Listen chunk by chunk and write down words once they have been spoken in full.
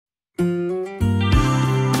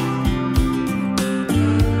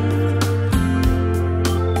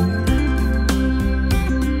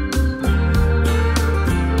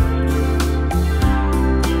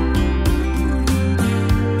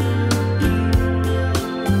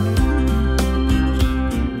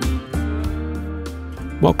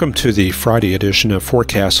Welcome to the Friday edition of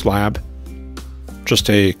Forecast Lab. Just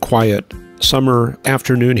a quiet summer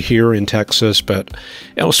afternoon here in Texas, but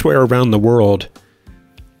elsewhere around the world,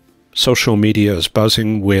 social media is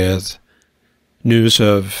buzzing with news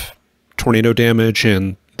of tornado damage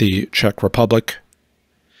in the Czech Republic.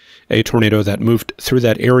 A tornado that moved through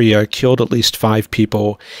that area killed at least 5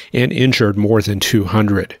 people and injured more than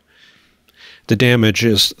 200. The damage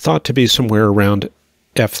is thought to be somewhere around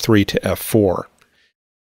F3 to F4.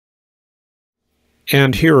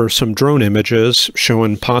 And here are some drone images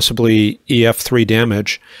showing possibly EF3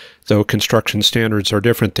 damage, though construction standards are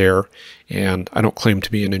different there, and I don't claim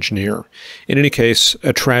to be an engineer. In any case,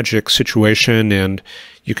 a tragic situation, and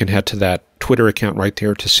you can head to that Twitter account right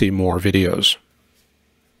there to see more videos.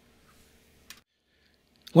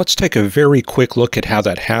 Let's take a very quick look at how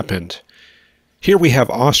that happened. Here we have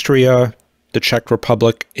Austria, the Czech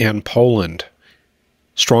Republic, and Poland.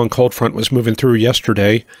 Strong cold front was moving through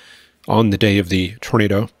yesterday, on the day of the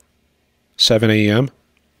tornado, 7 a.m.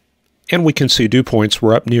 And we can see dew points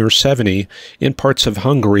were up near 70 in parts of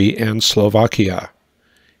Hungary and Slovakia.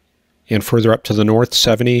 And further up to the north,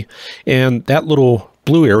 70. And that little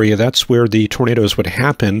blue area, that's where the tornadoes would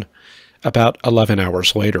happen about 11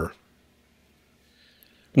 hours later.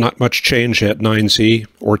 Not much change at 9Z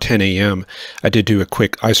or 10 a.m. I did do a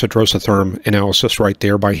quick isodrosotherm analysis right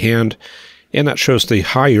there by hand, and that shows the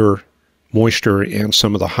higher moisture and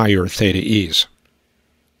some of the higher theta E's.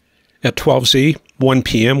 At 12Z, 1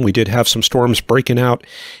 p.m., we did have some storms breaking out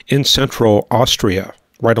in central Austria,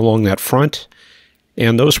 right along that front,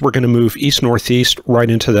 and those were going to move east-northeast right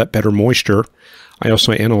into that better moisture. I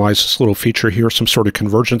also analyzed this little feature here, some sort of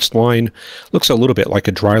convergence line. Looks a little bit like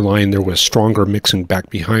a dry line. There was stronger mixing back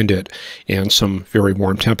behind it and some very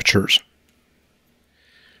warm temperatures.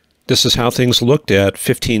 This is how things looked at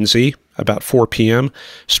 15Z, about 4 p.m.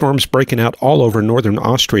 Storms breaking out all over northern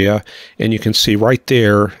Austria, and you can see right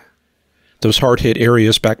there those hard-hit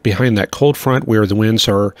areas back behind that cold front where the winds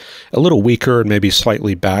are a little weaker and maybe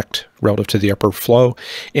slightly backed relative to the upper flow.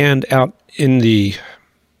 And out in the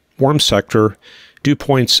warm sector, dew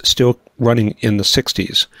points still running in the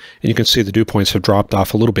 60s. And you can see the dew points have dropped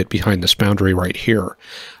off a little bit behind this boundary right here.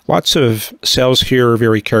 Lots of cells here,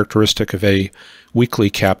 very characteristic of a weakly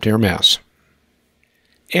capped air mass.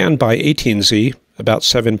 And by 18Z, about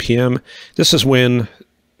 7 p.m., this is when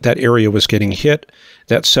that area was getting hit.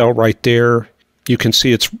 That cell right there, you can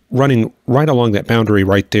see it's running right along that boundary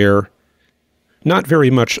right there. Not very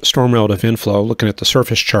much storm relative inflow, looking at the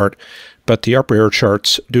surface chart, but the upper air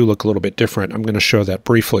charts do look a little bit different. I'm going to show that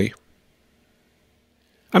briefly.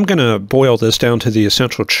 I'm going to boil this down to the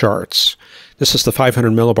essential charts. This is the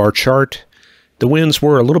 500 millibar chart. The winds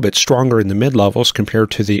were a little bit stronger in the mid-levels compared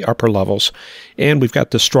to the upper levels, and we've got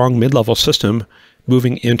the strong mid-level system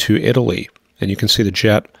moving into Italy. And you can see the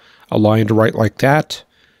jet aligned right like that.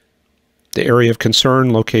 The area of concern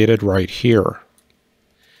located right here.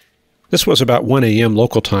 This was about 1 a.m.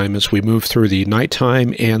 local time as we move through the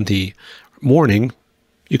nighttime and the morning.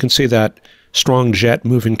 You can see that strong jet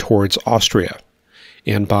moving towards Austria.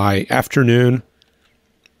 And by afternoon,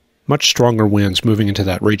 much stronger winds moving into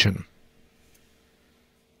that region.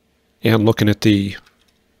 And looking at the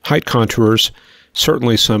height contours,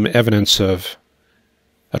 certainly some evidence of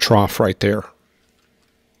a trough right there.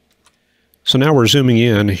 So now we're zooming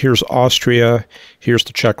in. Here's Austria, here's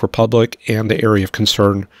the Czech Republic, and the area of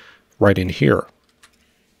concern right in here.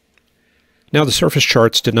 Now the surface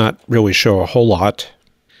charts did not really show a whole lot.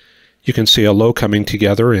 You can see a low coming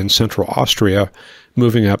together in central Austria,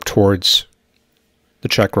 moving up towards the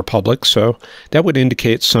Czech Republic, so that would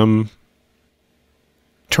indicate some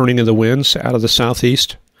turning of the winds out of the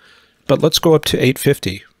southeast. But let's go up to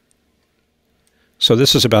 850. So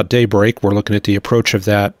this is about daybreak. We're looking at the approach of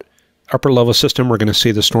that upper level system. We're going to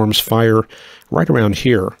see the storms fire right around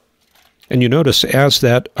here. And you notice as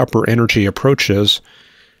that upper energy approaches,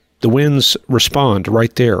 the winds respond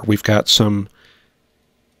right there. We've got some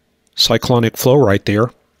cyclonic flow right there,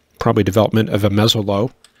 probably development of a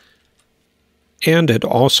mesolow. And it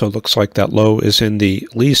also looks like that low is in the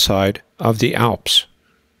lee side of the Alps.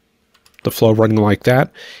 The flow running like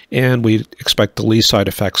that, and we expect the lee side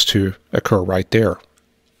effects to occur right there.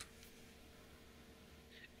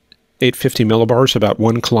 850 millibars, about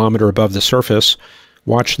 1 kilometer above the surface.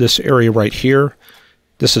 Watch this area right here.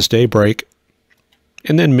 This is daybreak.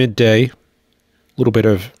 And then midday, a little bit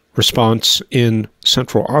of response in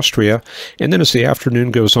central Austria. And then as the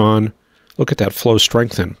afternoon goes on, look at that flow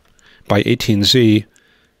strengthen. By 18Z,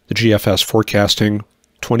 the GFS forecasting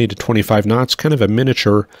 20 to 25 knots, kind of a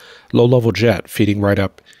miniature low-level jet feeding right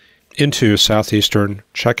up into southeastern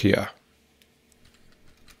Czechia.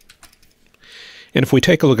 And if we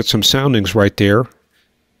take a look at some soundings right there,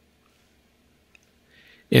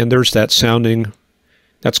 and there's that sounding,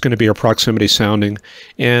 that's going to be our proximity sounding.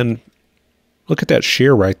 And look at that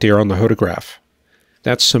shear right there on the hodograph.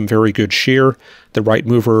 That's some very good shear. The right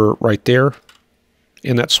mover right there,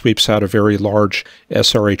 and that sweeps out a very large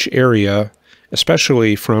SRH area,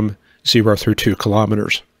 especially from 0 through 2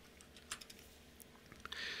 kilometers.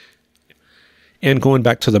 And going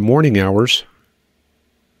back to the morning hours,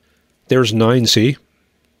 there's 9Z,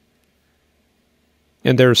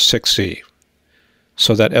 and there's 6Z.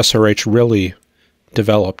 So that SRH really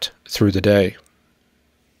developed through the day.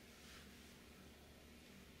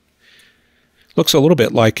 Looks a little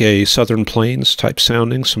bit like a Southern Plains type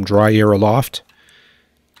sounding, some dry air aloft.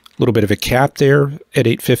 A little bit of a cap there at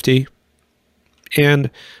 850, and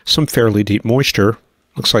some fairly deep moisture.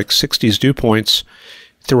 Looks like 60s dew points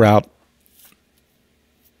throughout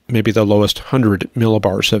maybe the lowest 100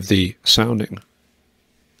 millibars of the sounding.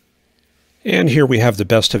 And here we have the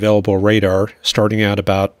best available radar, starting at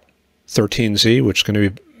about 13Z, which is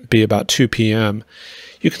going to be about 2 p.m.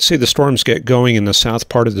 You can see the storms get going in the south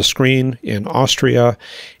part of the screen in Austria,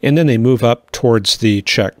 and then they move up towards the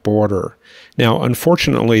Czech border. Now,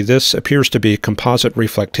 unfortunately, this appears to be composite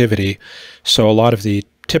reflectivity, so a lot of the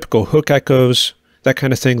typical hook echoes, that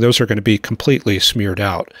kind of thing, those are going to be completely smeared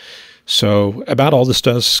out. So about all this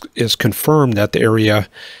does is confirm that the area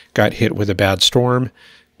got hit with a bad storm,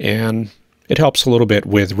 and it helps a little bit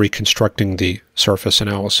with reconstructing the surface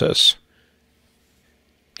analysis.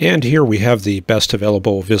 And here we have the best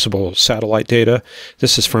available visible satellite data.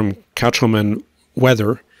 This is from Couchelman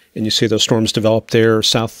Weather, and you see those storms develop there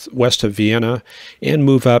southwest of Vienna and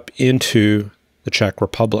move up into the Czech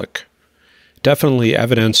Republic. Definitely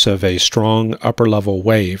evidence of a strong upper-level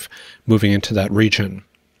wave moving into that region.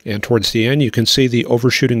 And towards the end, you can see the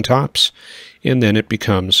overshooting tops, and then it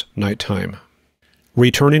becomes nighttime.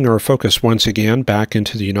 Returning our focus once again back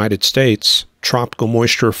into the United States, tropical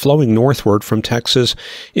moisture flowing northward from Texas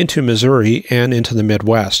into Missouri and into the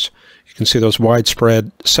Midwest. You can see those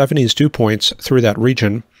widespread 70s dew points through that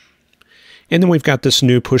region. And then we've got this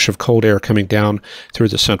new push of cold air coming down through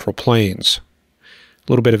the Central Plains.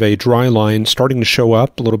 A little bit of a dry line starting to show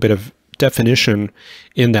up, a little bit of definition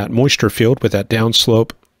in that moisture field with that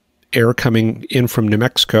downslope air coming in from New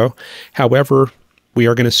Mexico. However, we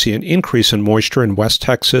are going to see an increase in moisture in West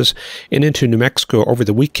Texas and into New Mexico over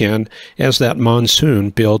the weekend as that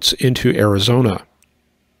monsoon builds into Arizona.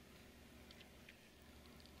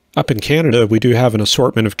 Up in Canada, we do have an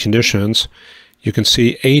assortment of conditions. You can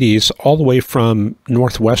see 80s all the way from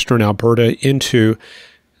northwestern Alberta into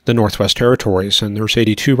the Northwest Territories, and there's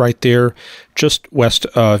 82 right there just west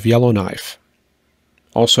of Yellowknife.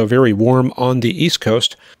 Also very warm on the East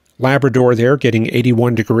Coast. Labrador there getting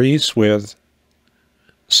 81 degrees with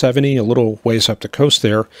 70 a little ways up the coast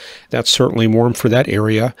there. That's certainly warm for that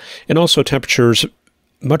area. And also temperatures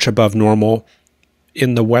much above normal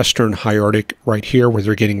in the western high Arctic right here where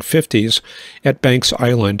they're getting 50s at Banks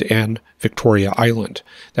Island and Victoria Island.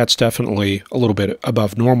 That's definitely a little bit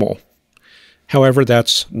above normal. However,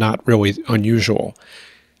 that's not really unusual.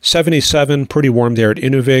 77, pretty warm there at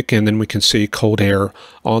Inuvik, and then we can see cold air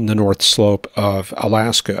on the north slope of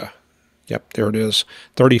Alaska. Yep, there it is.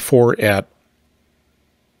 34 at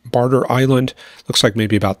Barter Island. Looks like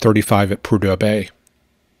maybe about 35 at Prudhoe Bay.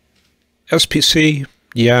 SPC,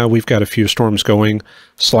 yeah, we've got a few storms going.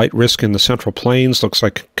 Slight risk in the Central Plains. Looks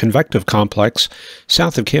like convective complex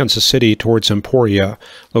south of Kansas City towards Emporia,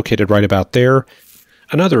 located right about there.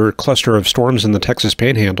 Another cluster of storms in the Texas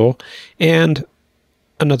Panhandle, and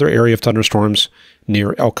another area of thunderstorms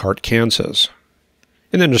near Elkhart, Kansas.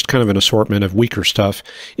 And then just kind of an assortment of weaker stuff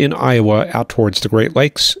in Iowa out towards the Great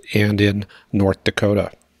Lakes and in North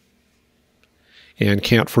Dakota. And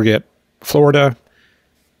can't forget Florida.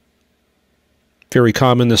 Very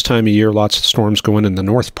common this time of year, lots of storms going in the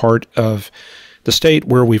north part of the state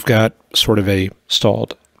where we've got sort of a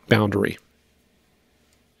stalled boundary.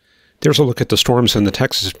 There's a look at the storms in the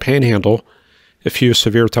Texas Panhandle, a few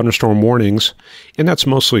severe thunderstorm warnings, and that's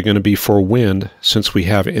mostly going to be for wind since we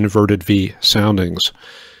have inverted V soundings.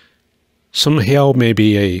 Some hail may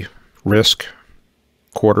be a risk,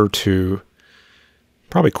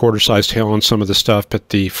 probably quarter-sized hail on some of the stuff, but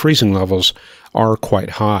the freezing levels are quite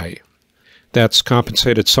high. That's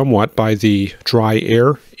compensated somewhat by the dry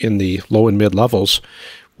air in the low and mid levels,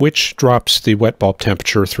 which drops the wet bulb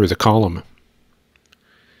temperature through the column.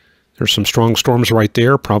 There's some strong storms right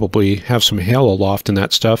there, probably have some hail aloft in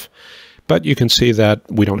that stuff, but you can see that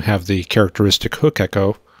we don't have the characteristic hook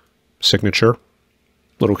echo signature.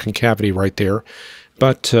 Little concavity right there.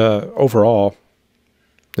 But overall,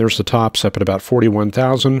 there's the tops up at about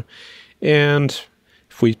 41,000, and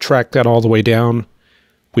If we track that all the way down,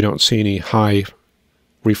 we don't see any high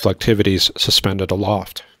reflectivities suspended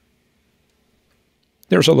aloft.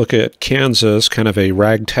 There's a look at Kansas, kind of a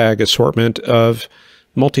ragtag assortment of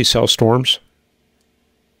multi-cell storms.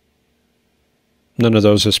 None of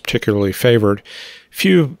those is particularly favored.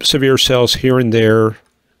 Few severe cells here and there.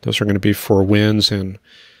 Those are going to be for winds, and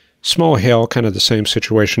small hail, kind of the same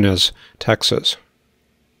situation as Texas.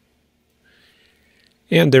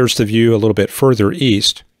 And there's the view a little bit further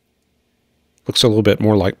east. Looks a little bit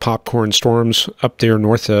more like popcorn storms up there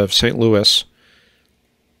north of St. Louis.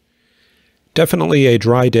 Definitely a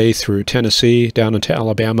dry day through Tennessee, down into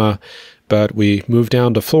Alabama, but we move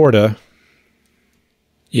down to Florida.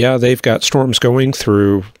 Yeah, they've got storms going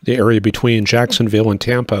through the area between Jacksonville and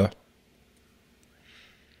Tampa.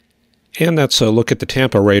 And that's a look at the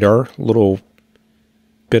Tampa radar, a little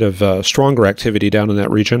bit of stronger activity down in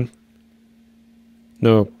that region.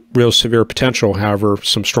 No real severe potential, however,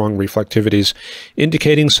 some strong reflectivities,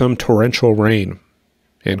 indicating some torrential rain,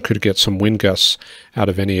 and could get some wind gusts out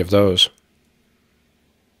of any of those.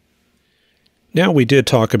 Now, we did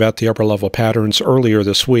talk about the upper level patterns earlier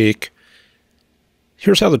this week.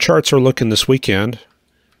 Here's how the charts are looking this weekend.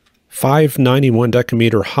 591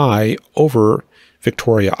 decameter high over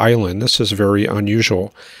Victoria Island. This is very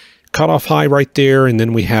unusual. Cutoff high right there, and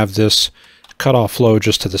then we have this cutoff low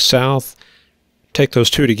just to the south. Take those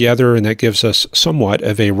two together, and that gives us somewhat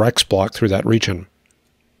of a Rex block through that region.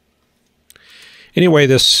 Anyway,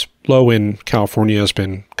 this low in California has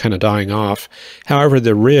been kind of dying off. However,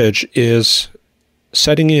 the ridge is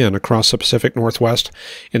setting in across the Pacific Northwest,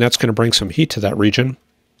 and that's going to bring some heat to that region.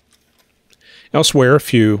 Elsewhere, a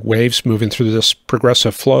few waves moving through this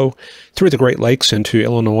progressive flow through the Great Lakes into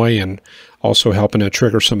Illinois, and also helping to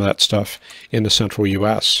trigger some of that stuff in the central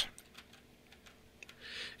U.S.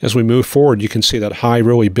 As we move forward, you can see that high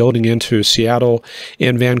really building into Seattle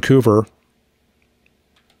and Vancouver.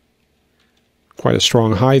 Quite a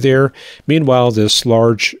strong high there. Meanwhile, this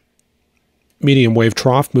large medium wave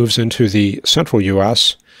trough moves into the central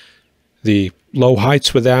U.S. The low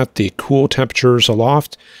heights with that, the cool temperatures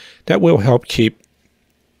aloft, that will help keep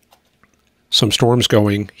some storms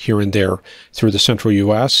going here and there through the central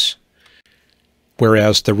U.S.,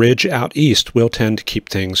 whereas the ridge out east will tend to keep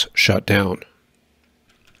things shut down.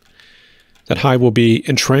 That high will be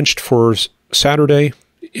entrenched for Saturday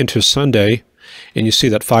into Sunday, and you see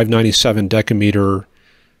that 597 decameter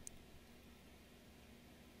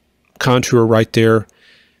contour right there.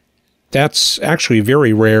 That's actually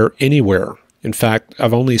very rare anywhere. In fact,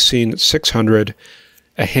 I've only seen 600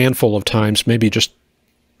 a handful of times, maybe just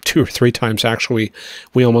 2 or 3 times actually.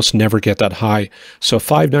 We almost never get that high. So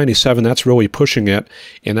 597, that's really pushing it,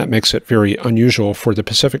 and that makes it very unusual for the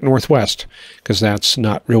Pacific Northwest, because that's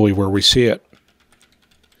not really where we see it.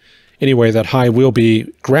 Anyway, that high will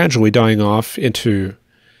be gradually dying off into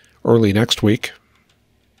early next week.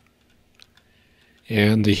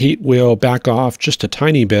 And the heat will back off just a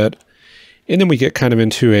tiny bit, and then we get kind of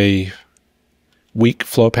into a weak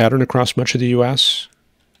flow pattern across much of the U.S.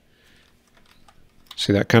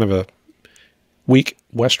 See that kind of a weak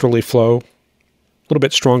westerly flow, a little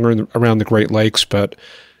bit stronger around the Great Lakes, but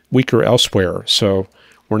weaker elsewhere, so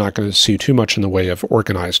we're not going to see too much in the way of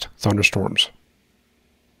organized thunderstorms.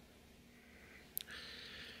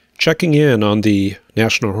 Checking in on the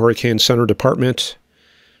National Hurricane Center Department.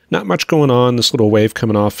 Not much going on. This little wave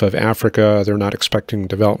coming off of Africa, they're not expecting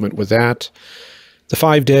development with that. The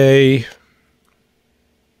 5-day,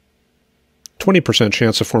 20%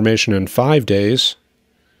 chance of formation in 5 days.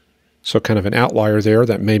 So kind of an outlier there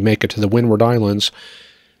that may make it to the Windward Islands.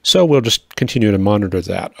 So we'll just continue to monitor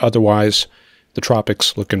that. Otherwise, the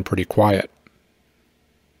tropics looking pretty quiet.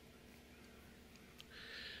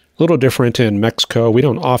 A little different in Mexico. We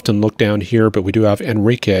don't often look down here, but we do have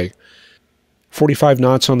Enrique. 45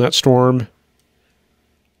 knots on that storm.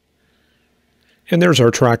 And there's our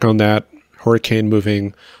track on that hurricane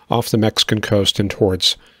moving off the Mexican coast and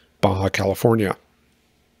towards Baja California.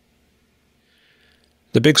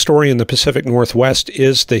 The big story in the Pacific Northwest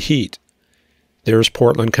is the heat. There's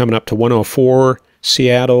Portland coming up to 104,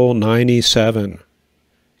 Seattle 97,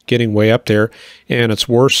 getting way up there, and it's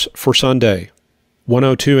worse for Sunday.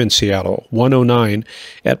 102 in Seattle, 109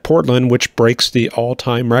 at Portland, which breaks the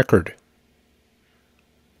all-time record.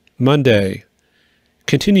 Monday,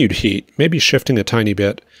 continued heat, maybe shifting a tiny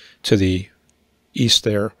bit to the east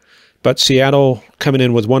there. But Seattle coming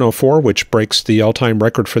in with 104, which breaks the all-time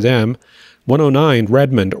record for them. 109,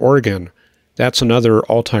 Redmond, Oregon. That's another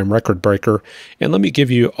all-time record breaker. And let me give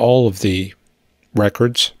you all of the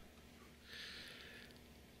records.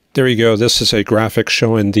 There you go. This is a graphic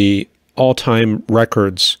showing the all-time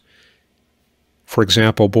records For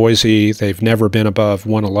example, Boise, they've never been above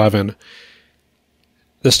 111.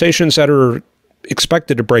 The stations that are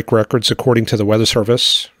expected to break records according to the Weather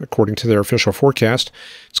Service, according to their official forecast,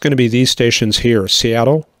 it's going to be these stations here.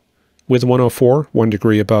 Seattle with 104, 1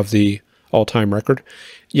 degree above the all-time record.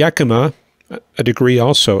 Yakima, a degree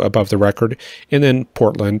also above the record. And then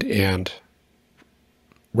Portland and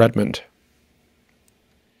Redmond.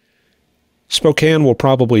 Spokane will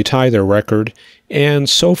probably tie their record, and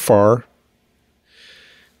so far,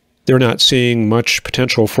 they're not seeing much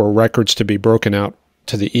potential for records to be broken out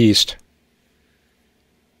to the east.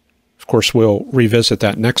 Of course, we'll revisit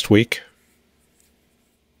that next week.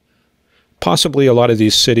 Possibly a lot of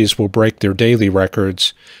these cities will break their daily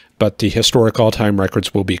records, but the historic all-time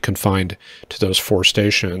records will be confined to those 4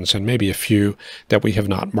 stations, and maybe a few that we have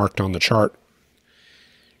not marked on the chart.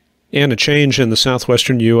 And a change in the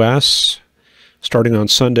southwestern U.S. Starting on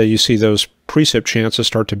Sunday, you see those precip chances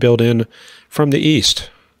start to build in from the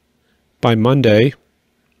east. By Monday,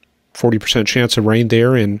 40% chance of rain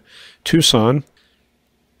there in Tucson,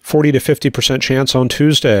 40 to 50% chance on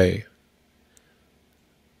Tuesday.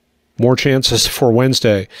 More chances for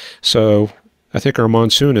Wednesday. So I think our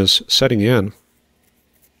monsoon is setting in.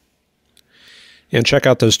 And check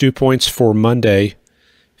out those dew points for Monday,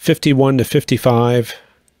 51 to 55,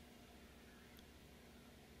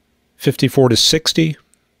 54 to 60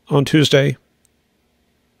 on Tuesday,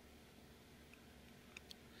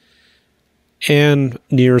 and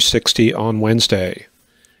near 60 on Wednesday.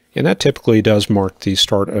 And that typically does mark the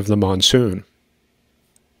start of the monsoon.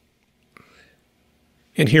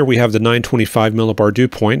 And here we have the 925 millibar dew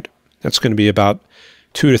point. That's going to be about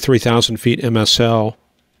 2,000 to 3,000 feet MSL.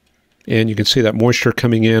 And you can see that moisture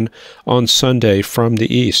coming in on Sunday from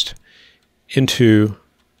the east into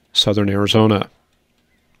southern Arizona.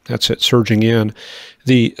 That's it, surging in.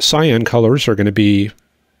 The cyan colors are going to be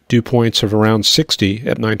dew points of around 60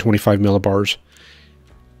 at 925 millibars.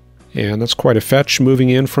 And that's quite a fetch moving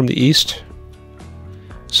in from the east.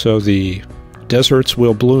 So the deserts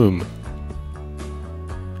will bloom.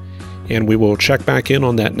 And we will check back in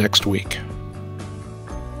on that next week.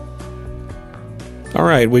 All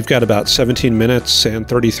right, we've got about 17 minutes and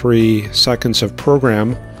 33 seconds of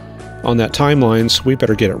program on that timeline, so we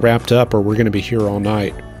better get it wrapped up or we're going to be here all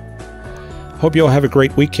night. Hope you all have a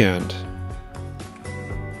great weekend.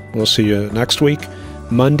 We'll see you next week,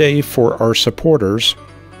 Monday for our supporters,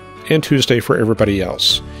 and Tuesday for everybody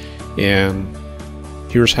else. And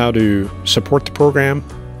here's how to support the program.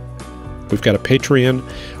 We've got a Patreon,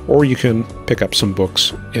 or you can pick up some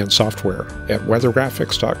books and software at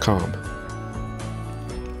weathergraphics.com.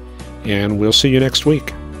 And we'll see you next week.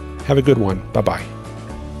 Have a good one. Bye-bye.